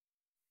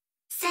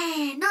せー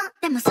の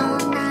でもそ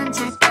んなん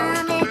じゃ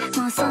ダメ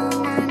もうそ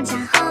んなんじゃ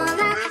ほ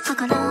ら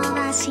心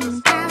は進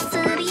化す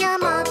るよ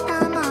もっと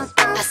もっ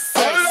と I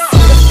said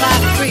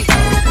certified free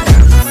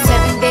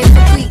 7 days a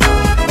week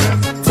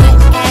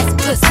wet ass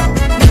pussy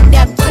make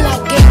that pull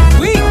out get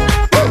weak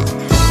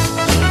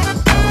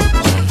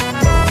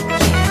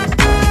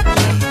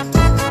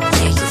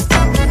yeah you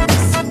fucking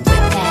with some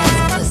wet ass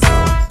pussy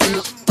in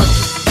the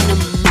bucket in the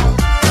mouth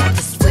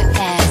this wet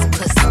ass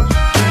pussy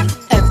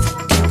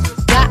everything you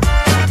got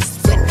this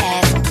wet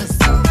ass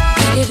pussy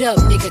beat it up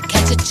nigga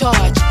catch a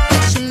charge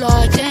extra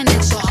large and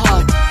extra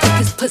hard put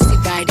this pussy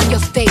right in your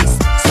face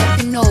slap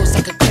your nose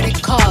like a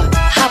credit card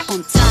hop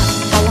on top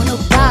I wanna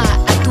ride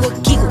I do a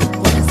giggle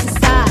what is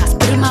inside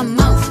spit in my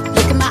mouth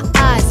look in my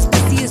eyes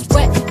pussy is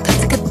wet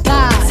cause it could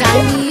die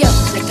tie me up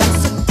like I'm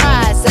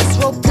surprised that's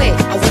roleplay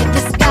I wear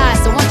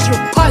disguise I want you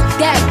to park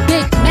that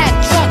big Mac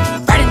truck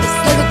right in this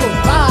little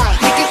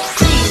garage make it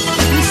clean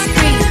make me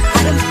scream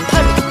I don't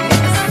public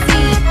never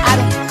seen I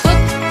don't cook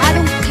I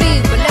don't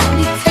clean but let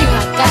me tell you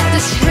I got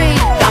this ring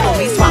Gobble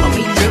me, swallow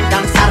me, drip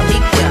down inside of me,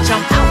 quick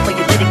jump out for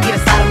you, let it get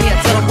inside of me. I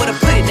tell them where to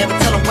put it, never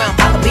tell them where I'm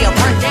about to be. I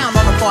burn down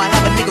on them before I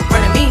have a nigga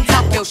running me.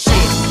 Talk your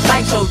shit,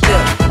 bite your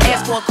lip,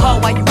 ask for a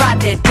call while you ride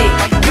that dick.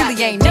 Really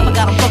ain't never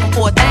got him fucking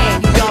for a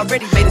thing. He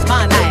already made his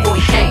mind up before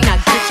he came. Now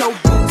get your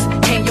boots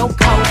and your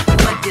coat,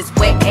 but this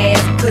wet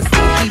ass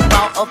pussy. He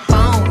bought a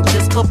phone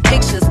just for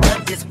pictures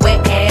of this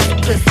wet ass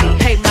pussy.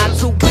 Pay my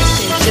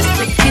tuition just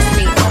to kiss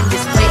me on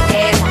this wet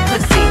ass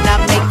pussy. Now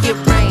make it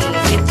rain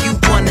if you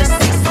wanna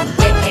see some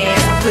wet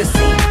ass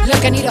pussy.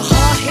 Look, I need a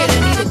hard hit, I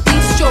need a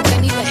deep stroke, I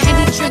need a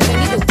Henny drink, I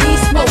need a weed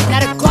smoke,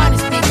 not a garden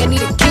snake, I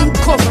need a king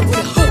cobra with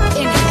a hook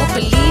in it, hope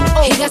it lean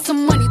over. He got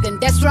some money, then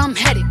that's where I'm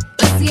headed.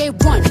 Pussy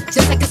A1,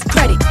 just like his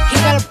credit. He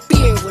got a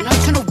beard when I'm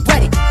tryna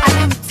wet it. I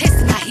let him taste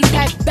it, now he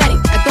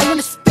diabetic. I don't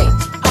wanna spit,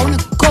 I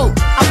wanna go,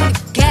 I wanna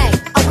gag,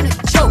 I wanna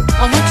choke.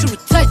 I want you to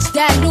touch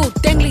that little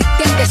dangly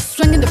thing that's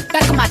swinging the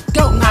back of my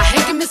throat. My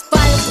head can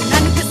misfire, so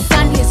none of the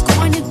sun is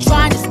going and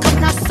drying, it's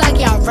coming outside,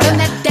 yeah, I run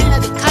that thing, now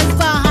the cops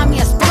behind me,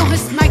 I spit on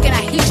his mic and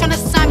I hear tryna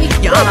sign me.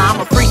 Your Honor, I'm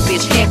a freak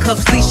bitch,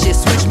 handcuffs,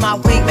 leashes. Switch my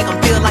wig, make him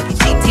feel like he's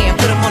G10.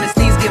 Put him on his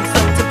knees, give him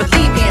something to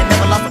believe in.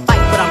 Never lost a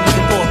fight, but I'm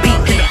looking for a beat.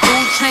 In the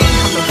food chain,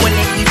 I'm the one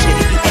that eat you.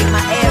 If he ate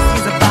my ass,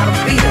 he's a bottom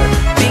feeder.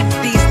 Big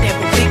D stand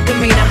for big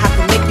demeanor. I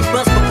can make you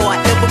bust before I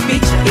ever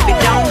meet you. If it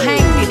don't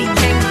hang, then he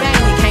can't bang.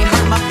 He can't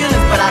hurt my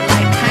feelings, but I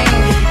like pain.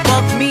 If you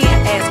fuck me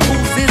and ask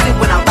who's is it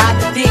when I ride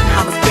the dick,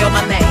 I'ma spell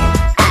my name.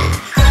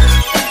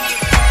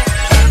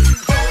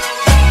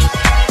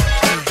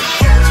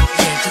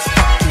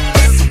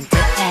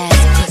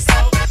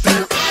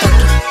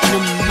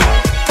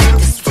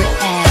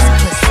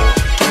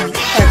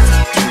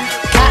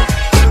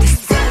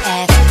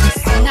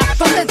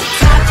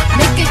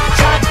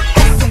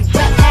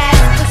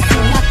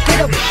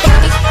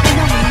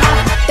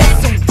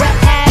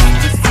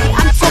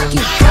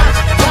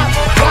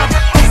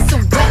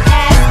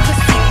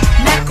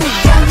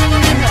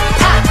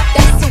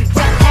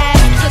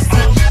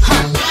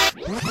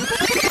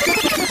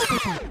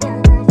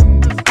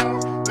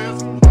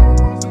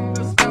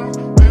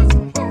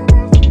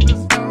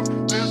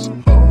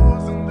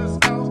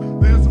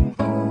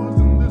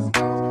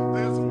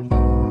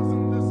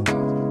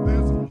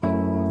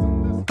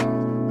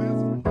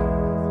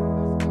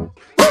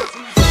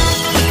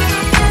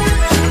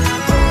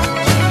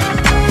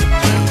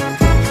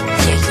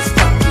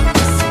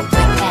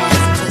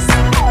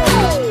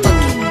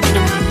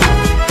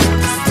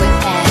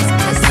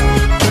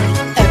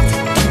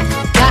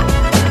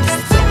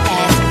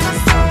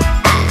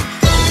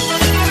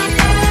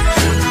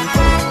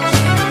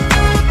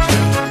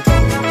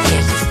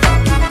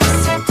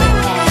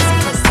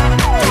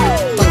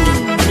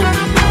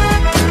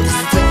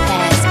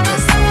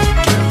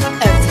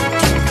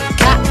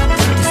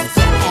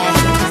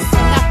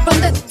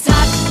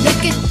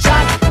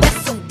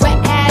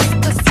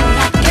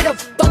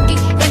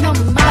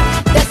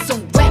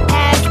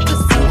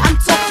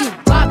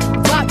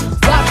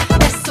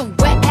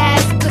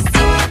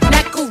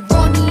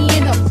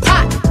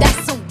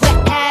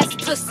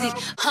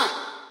 Huh.